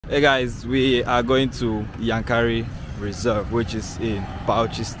Hey guys, we are going to Yankari Reserve, which is in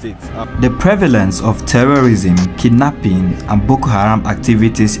Bauchi State. The prevalence of terrorism, kidnapping, and Boko Haram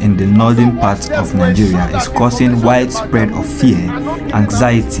activities in the northern part of Nigeria is causing widespread of fear,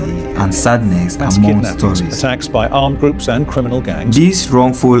 anxiety, and sadness among tourists. Attacks by armed groups and criminal gangs. This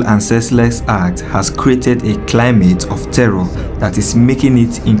wrongful and senseless act has created a climate of terror that is making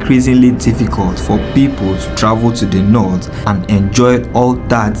it increasingly difficult for people to travel to the north and enjoy all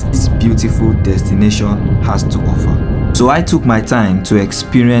that this beautiful destination has to offer. So I took my time to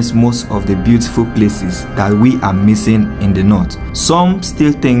experience most of the beautiful places that we are missing in the north. Some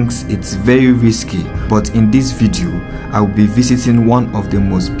still thinks it's very risky, but in this video, I will be visiting one of the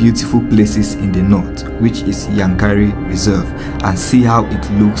most beautiful places in the north, which is Yankari Reserve, and see how it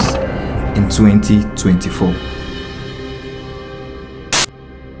looks in 2024.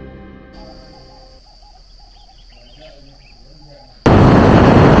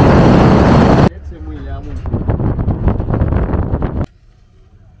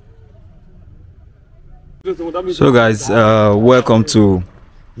 So guys, welcome to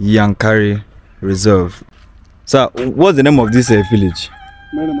Yankari Reserve. So what's the name of this village?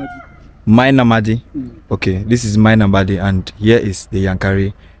 Mainamadi. Okay, this is Mainamadi, and here is the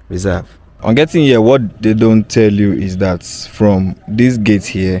Yankari Reserve. On getting here, what they don't tell you is that from this gate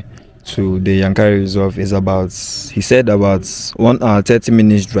here to the Yankari Reserve is about, he said, about 1 hour 30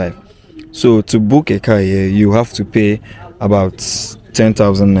 minutes drive. So to book a car here, you have to pay about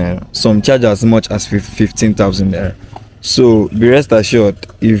 10,000 naira. Some charge as much as 15,000 naira. So be rest assured,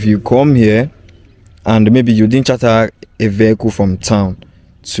 if you come here and maybe you didn't charter a vehicle from town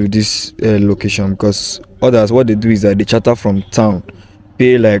to this location, because others, what they do is that they charter from town,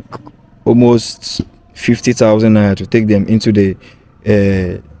 pay like almost 50,000 naira to take them into the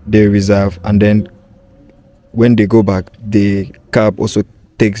reserve, and then when they go back, the cab also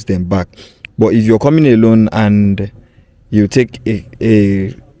takes them back. But if you're coming alone and you take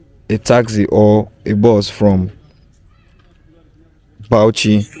a taxi or a bus from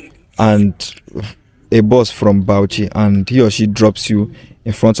Bauchi, and he or she drops you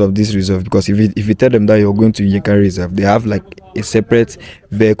in front of this reserve, because if you tell them that you're going to Yankari Reserve, they have like a separate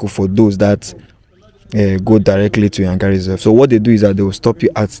vehicle for those that go directly to Yankari Reserve. So what they do is that they will stop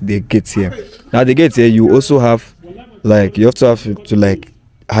you at the gate here. Now the gate here, you also have like, you have to like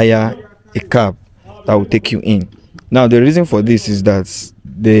hire a cab that will take you in. Now the reason for this is that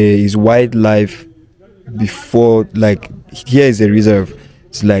there is wildlife before, like here is a reserve.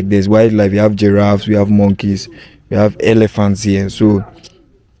 It's like there's wildlife. We have giraffes, we have monkeys, we have elephants here. So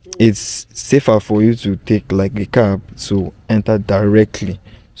it's safer for you to take like a cab to enter directly.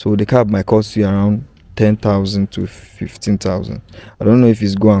 So the cab might cost you around 10,000 to 15,000. I don't know if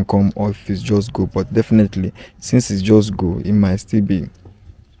it's go and come or if it's just go, but definitely since it's just go, it might still be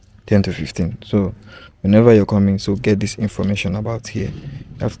 10 to 15. So whenever you're coming, so get this information about here.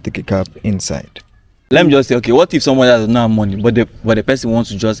 You have to take a cab inside. Let me just say, okay, what if someone does not have money, but the person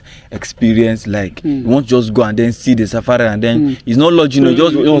wants to just experience, like, you want to just go and then see the safari, and then it's not lodging,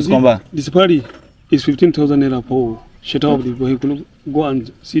 just wants to come back. The safari is 15,000 naira per shelter of the vehicle. Go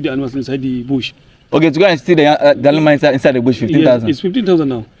and see the animals inside the bush. Okay, to go and see the animals inside the bush, 15,000. It's 15,000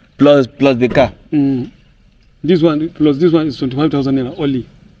 now. Plus the car. This one plus this one is 25,000 naira only.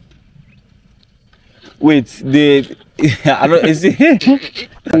 Wait, I don't see.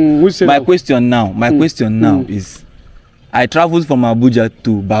 My question now is, I traveled from Abuja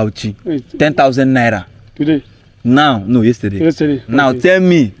to Bauchi, 10,000 naira. Today? Now, no, yesterday. Now okay. Tell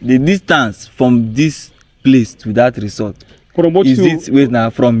me the distance from this place to that resort. Is it wait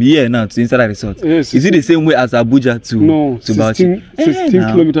now from here now to inside that resort? Yes, is it the same way as Abuja to Bauchi? 16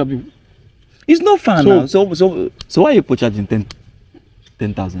 kilometers. It's not far now. So why are you charging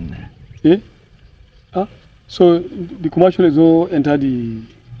 10,000 naira? Yeah. So the commercial is all enter the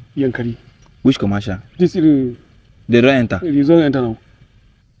Yankari. Which commercial? This is they don't enter. They don't enter now.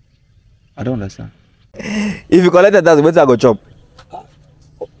 I don't understand. If you collected that, where I go chop?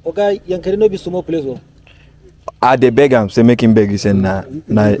 Okay, Yankari no be small place. They beg him, say make him beg. You say na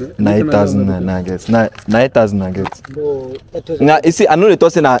 8,000 nuggets, na 8,000 nuggets. Now you see, I know the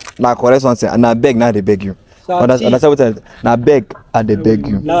tossing na correct one say, and I beg now they beg you. Understand what I now beg and they beg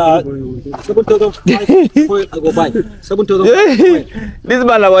you. 7,500 I go buy. 7,500. This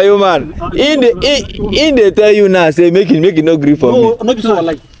man about you man. In they tell you now say make it no grief for me. No, not so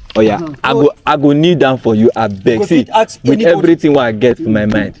like. Oh yeah, I go kneel down for you. I beg. See, with everything what I get from my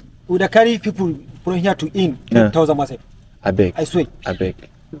mind. Would I carry people from here to in 10,000 myself? I beg. I swear. I beg.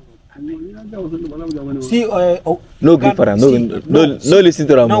 See, no good for them. No listen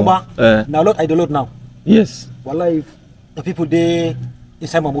to them. Now, now, Lord, I download now. Yes. Well, if the people they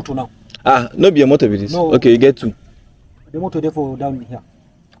inside my motor now. Ah, no be a motor with this. No. Okay, you get 2. The motor therefore down here.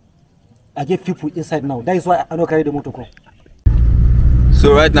 I get people inside now. That is why I don't carry the motor.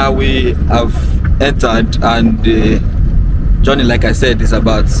 So right now we have entered, and journey, like I said, is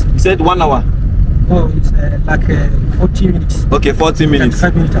about. You said 1 hour. No, it's like 40 minutes. Okay, 40 minutes.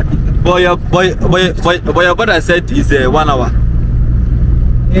 5 minutes. But your brother said it's 1 hour.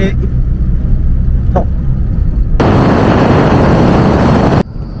 No.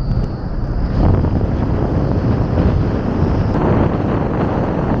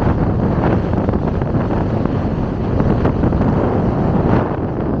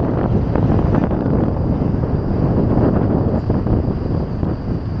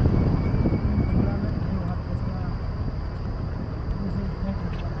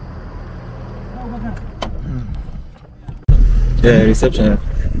 Yeah, reception.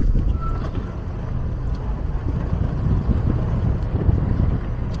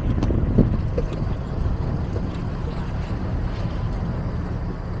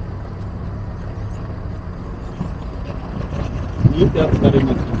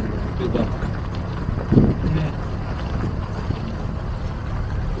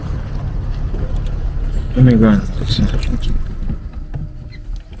 Let me go and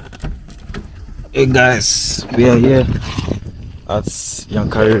hey guys, we are here at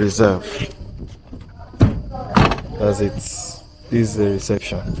Yankari Reserve. That's it. This is the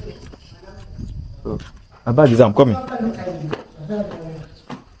reception. So, my bag is I'm coming.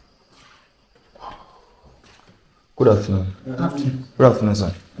 Good afternoon. Good afternoon,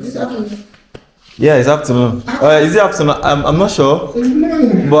 sir. Yeah, it's afternoon. Is it afternoon? I'm not sure.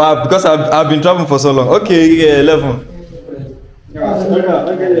 But because I've been traveling for so long. Okay, yeah, 11.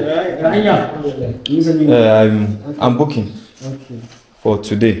 I'm booking for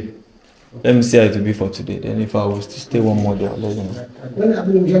today. Let me see how it will be for today. Then if I will stay one more day, I'll let you know.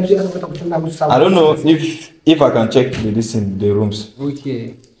 I don't know if I can check the rooms.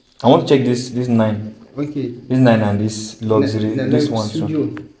 Okay. I want to check this 9. Okay. This 9 and this luxury, this one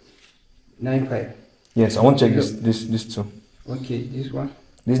too. 9.5. Yes, I want to check this 2. Okay, this one.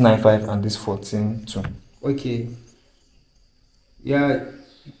 This 9.5 and this 14 too. Okay. Yeah,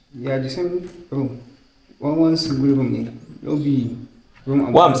 the same room. One single room. It'll be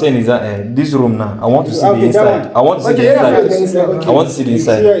room. What I'm saying is that this room now, I want to see the inside. I want to see the inside. I want to see the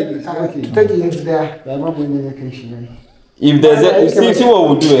inside. If there's see what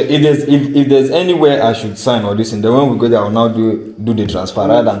we'll do. If there's anywhere I should sign or this, and then when we go there, I'll now do the transfer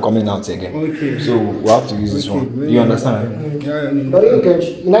rather than coming out again. Okay. So we have to use this one. Do you understand?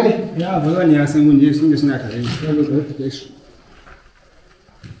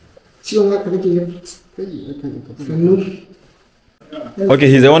 Okay,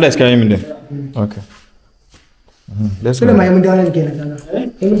 he's the one that's carrying me there. Okay. Let's go.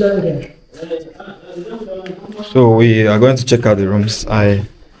 So we are going to check out the rooms. I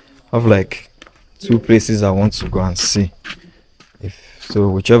have like 2 places I want to go and see. So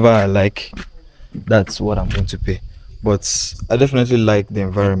whichever I like, that's what I'm going to pay. But I definitely like the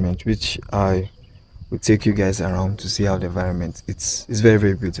environment, which I will take you guys around to see how the environment. It's very,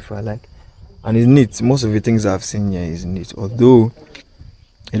 very beautiful. I like, and it's neat. Most of the things I've seen here is neat, although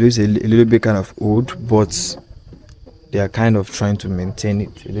it looks a little bit kind of old, but they are kind of trying to maintain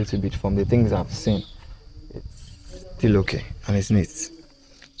it a little bit. From the things I've seen, it's still okay and it's neat.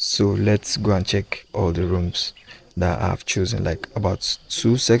 So let's go and check all the rooms that I've chosen, like about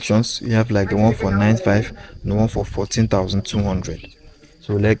 2 sections. You have like the one for 9.5 and the one for 14,200.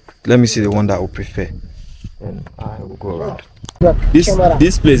 So let me see the one that I would prefer, and I will go around.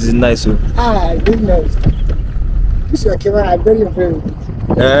 This place is nice. So good nice. This is your camera. I'm very afraid.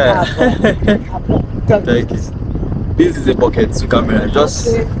 yeah. Thank you. This is a pocket to camera. Just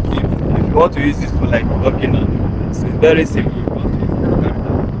if you want to use this for like vlogging, it's very simple.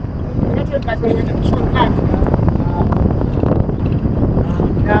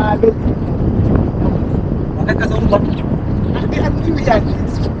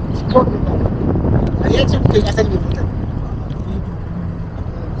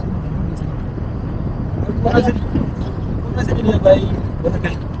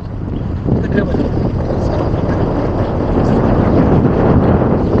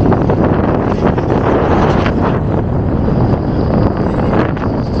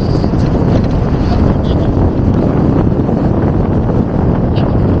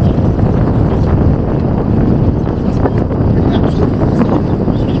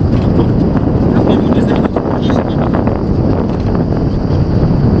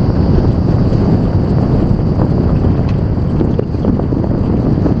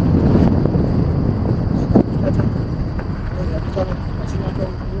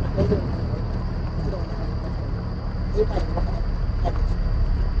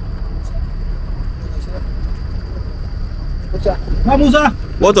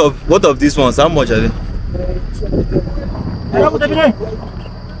 What of these ones? How much are they?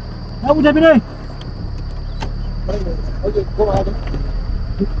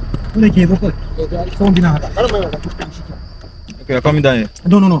 Okay, you're coming down here.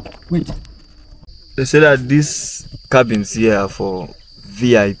 No. Wait. They say that these cabins here are for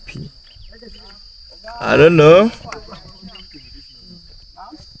VIP. I don't know.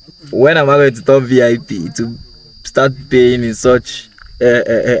 When am I going to turn VIP to start paying in such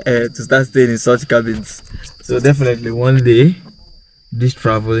to start staying in such cabins? So definitely one day this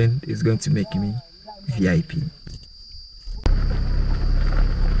traveling is going to make me VIP.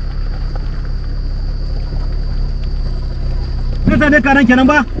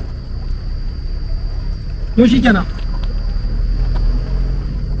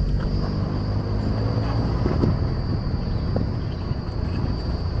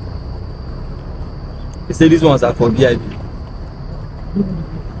 They say these ones are for VIP.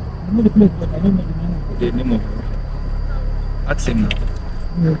 Okay, name of ask him now.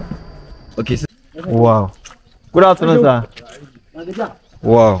 Okay. Wow. Good afternoon, sir.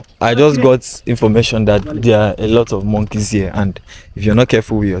 Wow. I just got information that there are a lot of monkeys here, and if you're not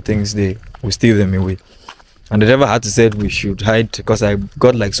careful with your things, they will steal them away. And the driver had to say we should hide because I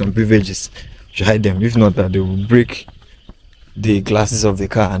got like some privileges. We should hide them. If not, that they will break the glasses of the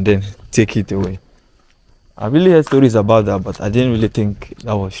car and then take it away. I really heard stories about that, but I didn't really think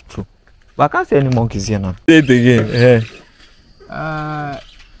that was true. But I can't see any monkeys here now. Say it again.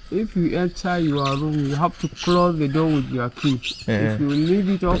 If you enter your room, you have to close the door with your key. If you leave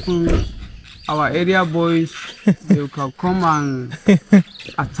it open, our area boys, they can come and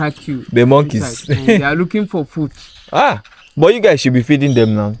attack you. The monkeys. They are looking for food. Ah, but you guys should be feeding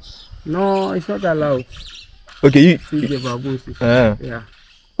them now. No, it's not allowed. Okay, you feed the baboons. Yeah.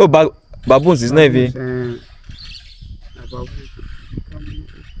 Oh, baboons is not even. Baboons,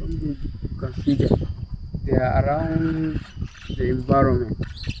 you can feed them. They are around the environment.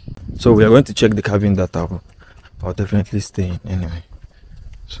 So we are going to check the cabin that I'll definitely stay in anyway.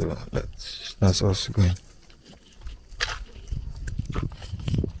 So that's us going.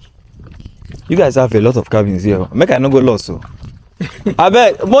 You guys have a lot of cabins here. Make I not go lost, so. I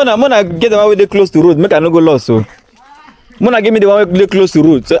bet Mona get the one where they close to road. Make I not go lost, so. Mona give me the one where they close to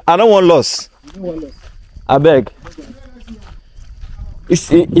road. So I don't want loss. I beg.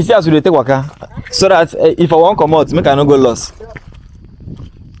 It's as we take waka, so that if I want come out, make I not go lost.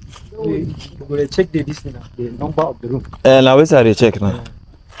 We're going to check the distance, the number of the room. Now where's I check now?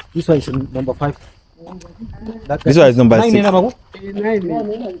 This one is number 5. This one is number 6.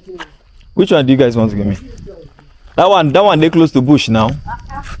 Which one do you guys want to give me? That one they close to bush now.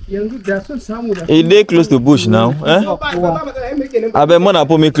 They close to bush now. I bet Mona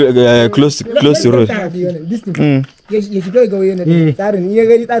put me close to road. I can't hear you.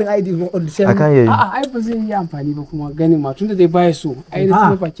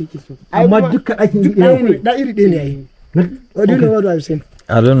 Or do you know what I'm saying?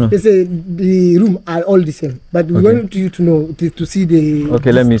 I don't know. They say the room are all the same, but we want you to know to see the.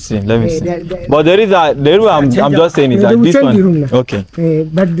 Okay, let me see. But there is the room I'm just saying is that this one. The room now. Okay.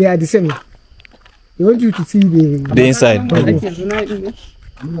 But they are the same. We want you to see the inside.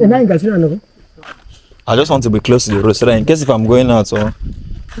 I just want to be close to the road so that in case if I'm going out or.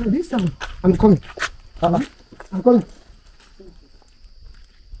 This time I'm coming. I'm coming.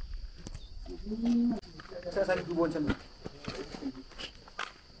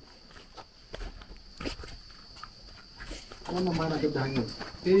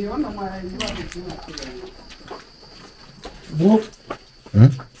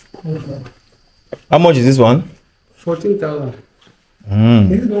 How much is this one? 14,000.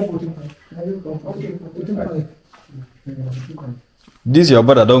 This your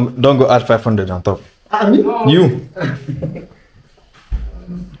brother. Don't go add 500 on top. You.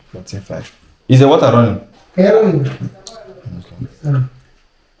 45. Is the water running? Okay.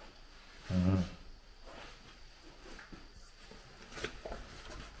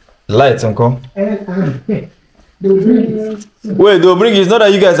 Lights, uncle. Wait, they'll bring it. It's not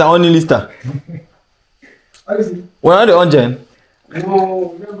that you guys are only lister. We're not the engine.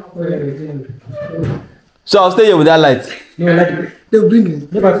 So I'll stay here with that light. No, like they'll bring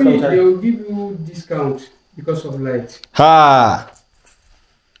it. They'll give you discount because of light. Ha!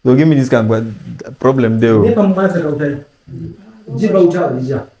 They'll give me discount, but the problem there.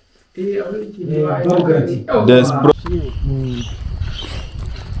 There's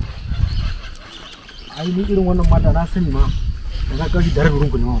I need to want to matter. za ka shi da wurin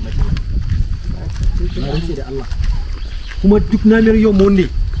ku ne ma wallahi na rike da Allah kuma duk na mai yau monday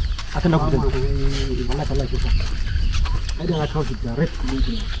aka na kudin Allah ta lafiya ai da na kawo shi direct wurin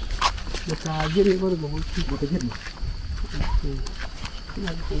ku ne da ta gire bar da mutum ko ta gire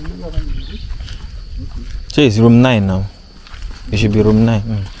So it's room 9 now. It should be room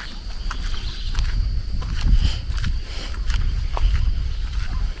 9.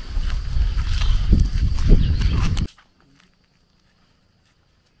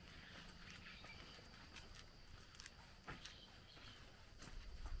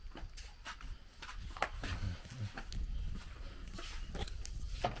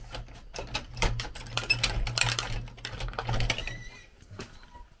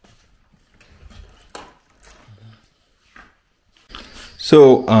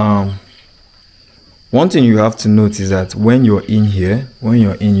 So one thing you have to note is that when you're in here, when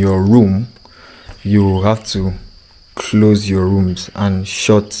you're in your room, you have to close your rooms and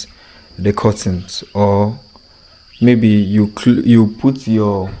shut the curtains, or maybe you put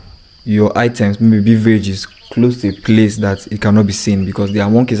your items, maybe beverages, close to a place that it cannot be seen, because there are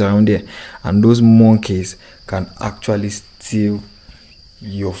monkeys around there, and those monkeys can actually steal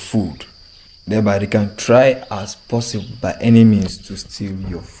your food. Thereby they can try as possible by any means to steal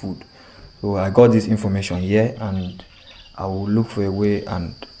your food. So I got this information here, and I will look for a way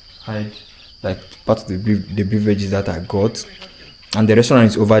and hide like part of the beverages that I got. And the restaurant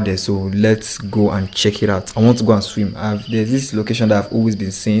is over there, so let's go and check it out. I want to go and swim. There's this location that I've always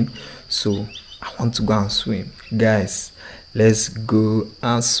been seeing, so I want to go and swim. Guys, let's go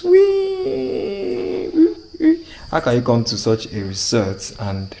and swim. How can you come to such a resort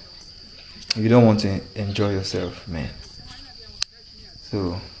and you don't want to enjoy yourself, man?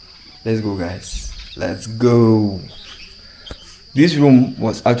 So let's go, guys. Let's go. This room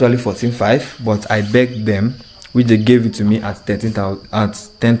was actually 14,500, but I begged them, which they gave it to me at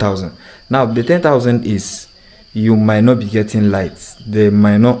 10,000. Now the 10,000 is, you might not be getting lights, they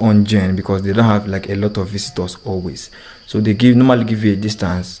might not on gen because they don't have like a lot of visitors always. So they normally give you a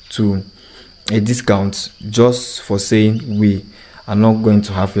discount just for saying we are not going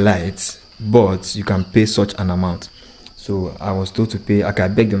to have lights, but you can pay such an amount. So I was told to pay, I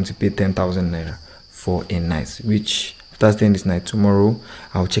begged them to pay 10,000 naira for a night, which after staying this night, tomorrow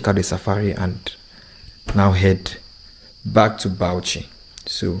I'll check out the safari and now head back to Bauchi.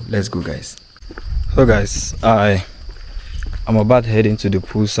 So let's go, guys. So guys, I'm about heading to the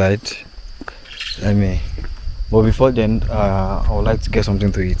poolside. But before then, I would like to get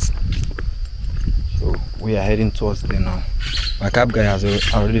something to eat. So we are heading towards there now. My cab guy has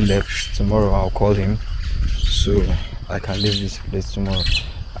already left. Tomorrow I'll call him so I can leave this place tomorrow.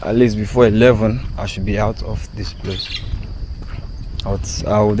 At least before 11 I should be out of this place.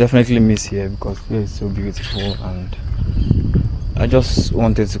 I will definitely miss here because here is so beautiful, and I just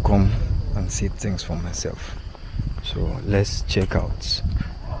wanted to come and see things for myself. So let's check out.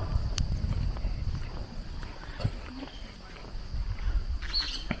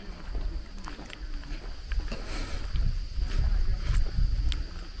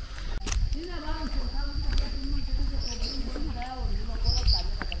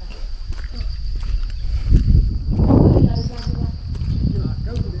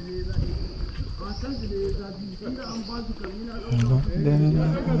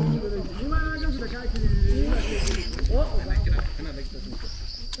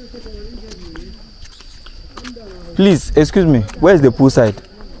 Please, excuse me, where's the pool side?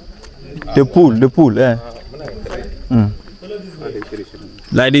 The pool, yeah.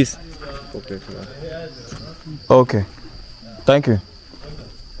 Like this? Okay. Thank you.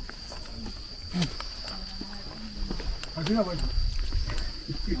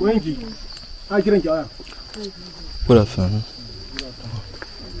 Good afternoon.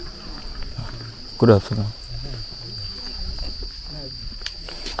 Good afternoon.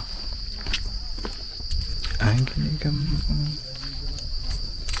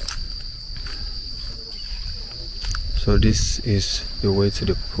 So this is the way to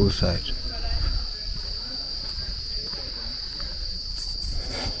the poolside.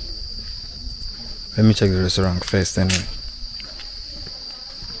 Let me check the restaurant first anyway.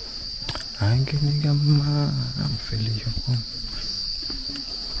 I'm feeling you.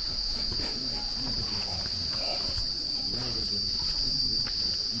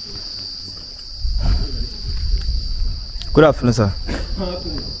 Good afternoon, sir.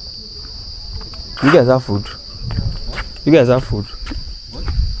 You guys have food? You guys have food?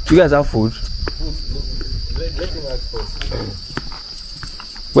 You guys have food?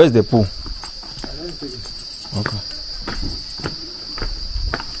 Where's the pool? Okay.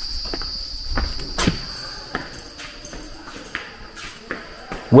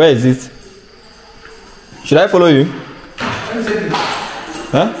 Where is it? Should I follow you?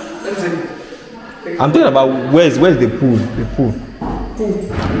 Huh? I'm thinking about where's the pool? The pool.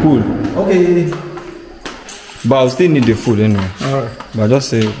 Okay. But I'll still need the food anyway. Alright. But just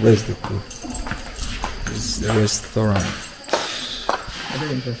say where's the pool? It's the restaurant.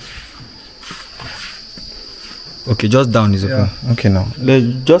 Okay, just down is open. Yeah. Okay, now let's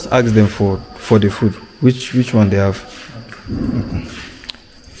just ask them for the food. Which one they have?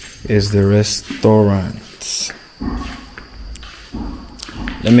 Is the restaurant.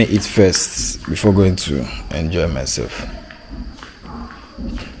 Let me eat first before going to enjoy myself.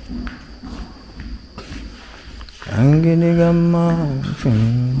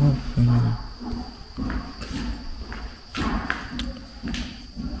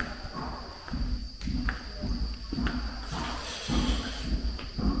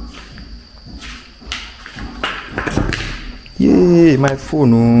 Yay, my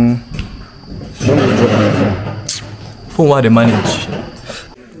phone. Oh. Don't drop my phone. Phone what they manage.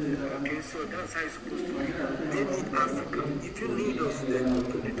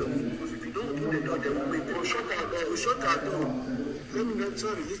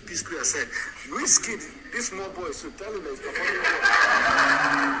 This small boy should tell him that he's performing.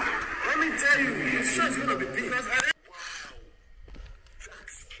 Let me tell you, his shot's gonna be big.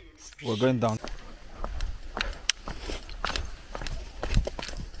 We're going down.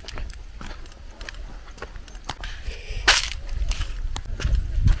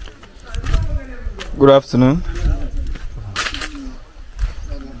 Good afternoon.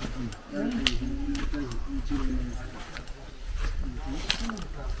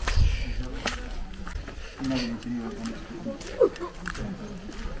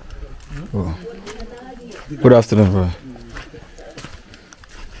 Oh. Good afternoon, bro.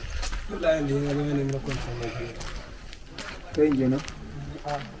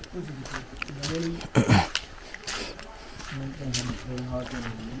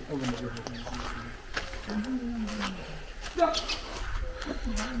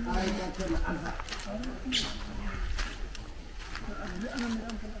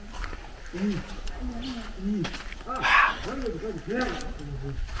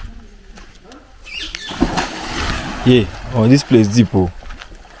 Yeah, oh, this place deep. Oh.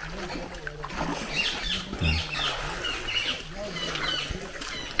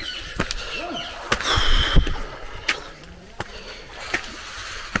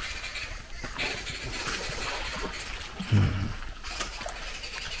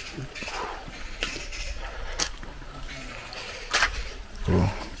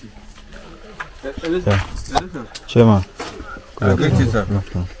 Yeah. Chairman. Good you, sir.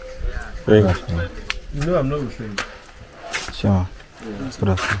 Very good. No, I'm not referring. Chairman. Good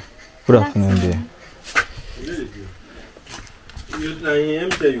afternoon. Good afternoon, dear.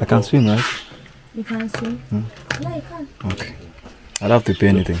 I can swim, right? You can swim? Yeah, you can. Okay. I don't have to pay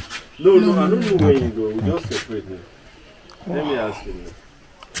anything. No, I don't know where you go. We just separate now. Let me ask you now.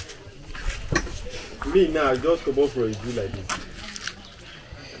 Me now, I just come up for a do like this.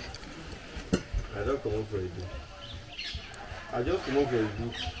 I don't come up for a do. I just come up for a do.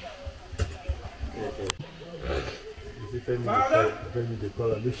 Is it the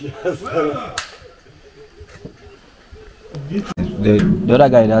color? The other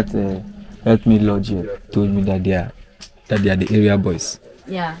guy that helped me lodge here told me that they are the area boys.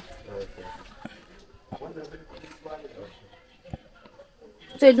 Yeah.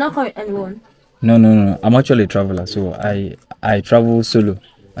 So you don't come with anyone? No. I'm actually a traveler, so I travel solo.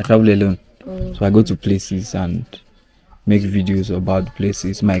 I travel alone. Oh. So I go to places and make videos about the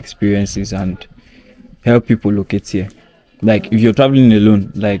places, my experiences, and help people locate here. Like if you're traveling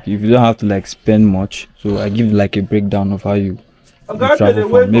alone, like if you don't have to like spend much, so I give like a breakdown of how you travel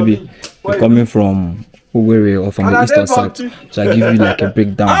from. Maybe you're coming from Owerri or from the east or south, so I give you like a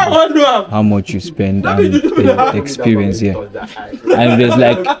breakdown of how much you spend and the experience here. And there's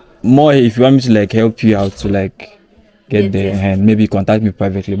like more if you want me to like help you out to like get there, and maybe contact me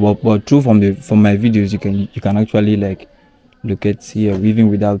privately. But through from my videos, you can actually like locate here even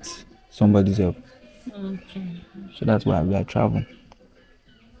without somebody's help. Okay. So that's why we are traveling.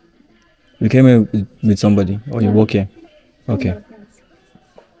 You came here with somebody, or you work here? Okay.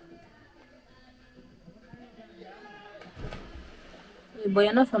 But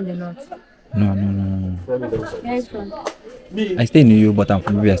you're not from the north? No. Where are you from? I stay in New York, but I'm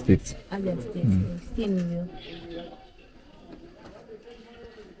from Abia State. Abia State. Stay in New York.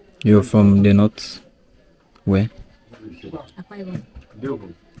 You're from the north? Where? Akwa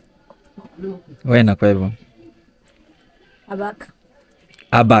Ibom. Where in Akwa Ibom? Abak.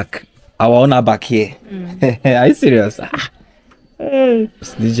 Abak. Our own Abak here. Are you serious?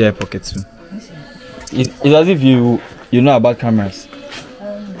 DJI Pocket 2. It's as if you know about cameras.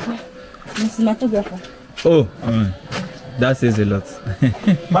 Cinematographer. Oh, that says a lot.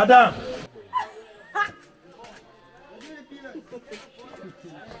 Madam.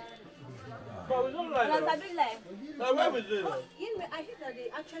 I heard that they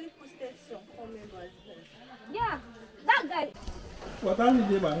actually posted some comment as well. Yeah, that guy. What time did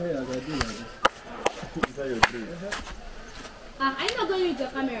you my hair as I do like this? Is that your dream? I'm not going with your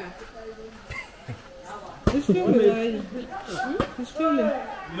camera. It's filming already. It's filming.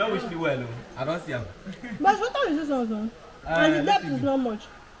 You don't wish me well, I don't see him. But what time is this also? And the depth is not much.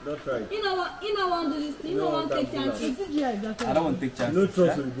 Don't try. You know what? You know what do this thing. You know what take chances. I don't want to take chances. No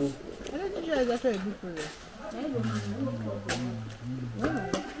trust will go. I don't think it's actually a good project.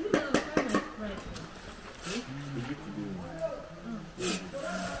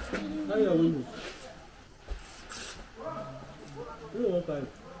 How are you? You don't time.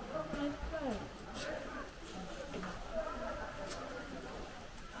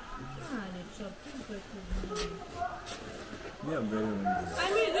 Yeah, I'm very hungry. I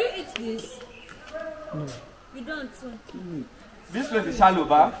mean, do you eat this? No. You don't. So. This place is shallow,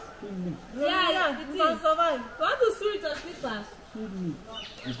 ba? Yeah, it is. You survive. You want to swim with your slippers?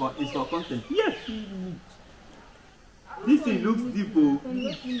 It's for content. Yes. This thing looks deep, oh.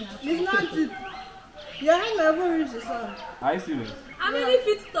 It's not deep. Your hand never reaches the sun. Are you serious? How many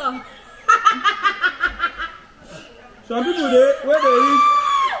feet tall? Some people when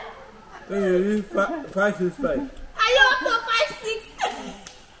they reach 5, 6, 5. Are you up to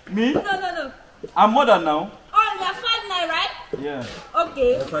 5'6"? Me? No. I'm more than now. Oh, you're 5'9", right? Yeah.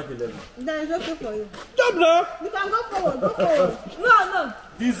 Okay. 5'11. Then it's okay for you. Jump now! You can go forward, go forward. No.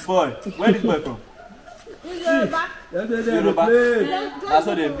 This boy, where this boy from? It's Yoruba. Yoruba. That's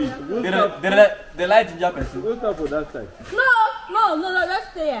what they be. They like ginger person. Don't stop for that side. No, let's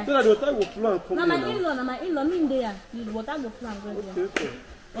stay here. So that the water will flow and come No, in my now. in-law, me in there. The water go flow and go there.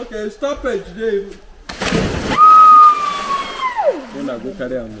 Okay, stop it today. Then I go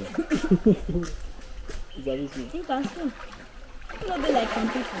carry on. You can swim. You know they like some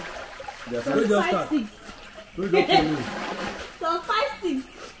people. Yes, Some 5'6". Some 5'6".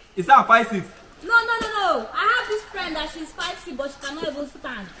 Is that 5'6"? No. I have this friend that she's 5'6", but she cannot even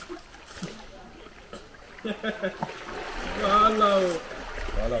stand. No,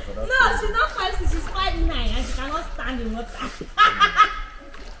 she's not 5'6", she's 5'9", and she cannot stand in water.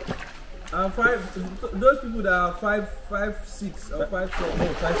 and those people that are 5'6" or 5'7", no,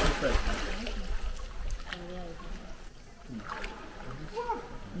 5'6".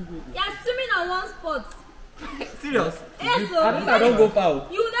 You're swimming on one spot. Serious? Yes, so I don't go foul.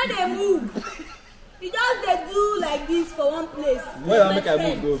 You know they move. You just they do like this for one place. Where I make I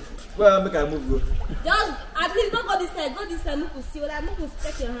move go? Just at least don't go this side. Go this side. Muku see. Like Muku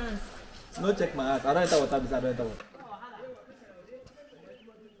check your hands. No check my hands. I don't enter water. I don't enter water.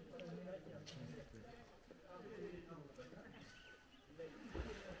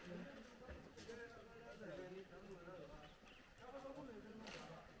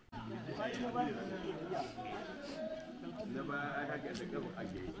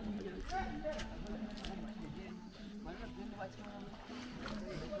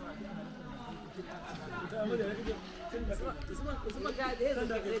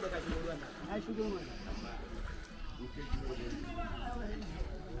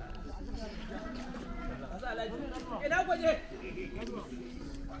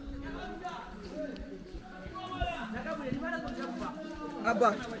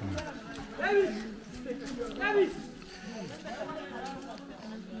 Abba.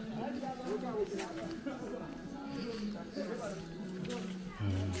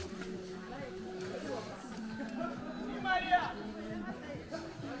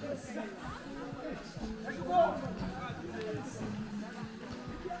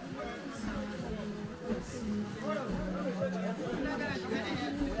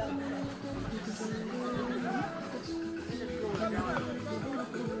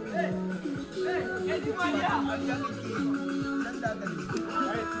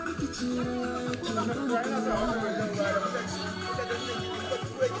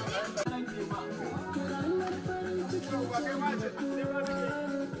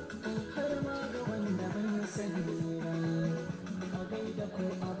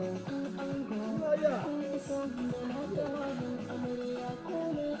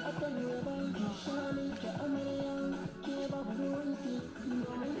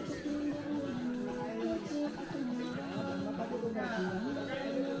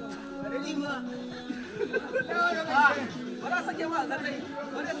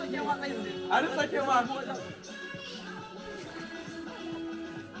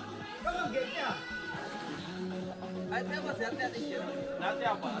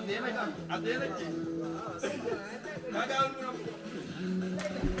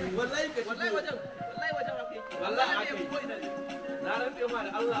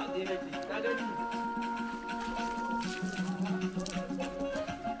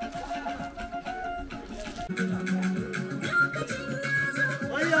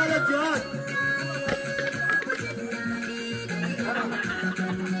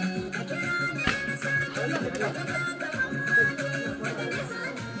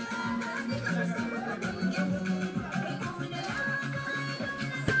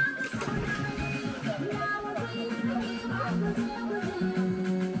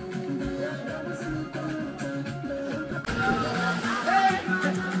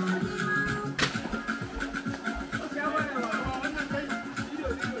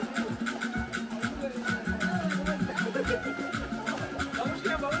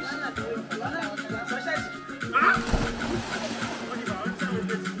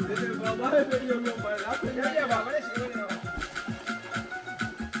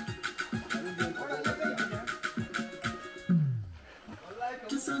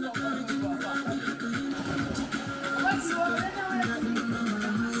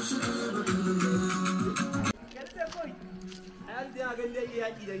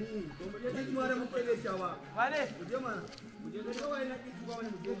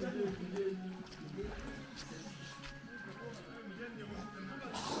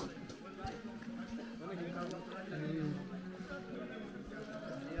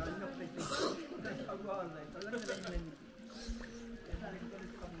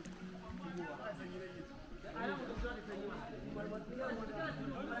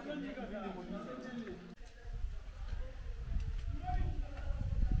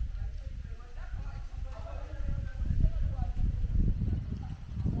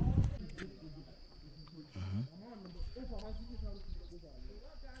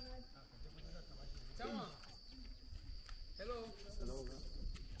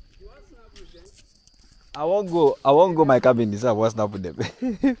 I won't go my cabin this. I won't snap with them.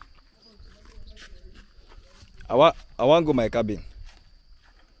 I won't go my cabin.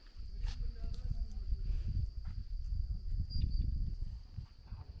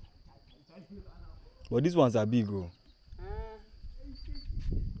 But these ones are big, oh.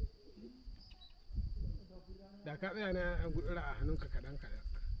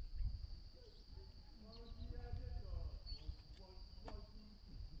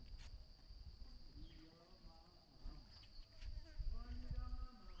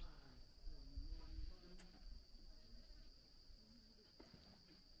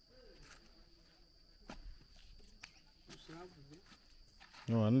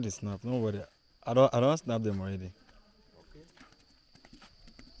 No, I need to snap. No worry. I don't snap them already. Okay.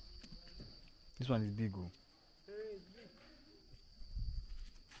 This one is big, oh.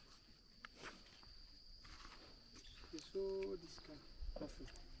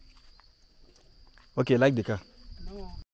 Okay, like the car.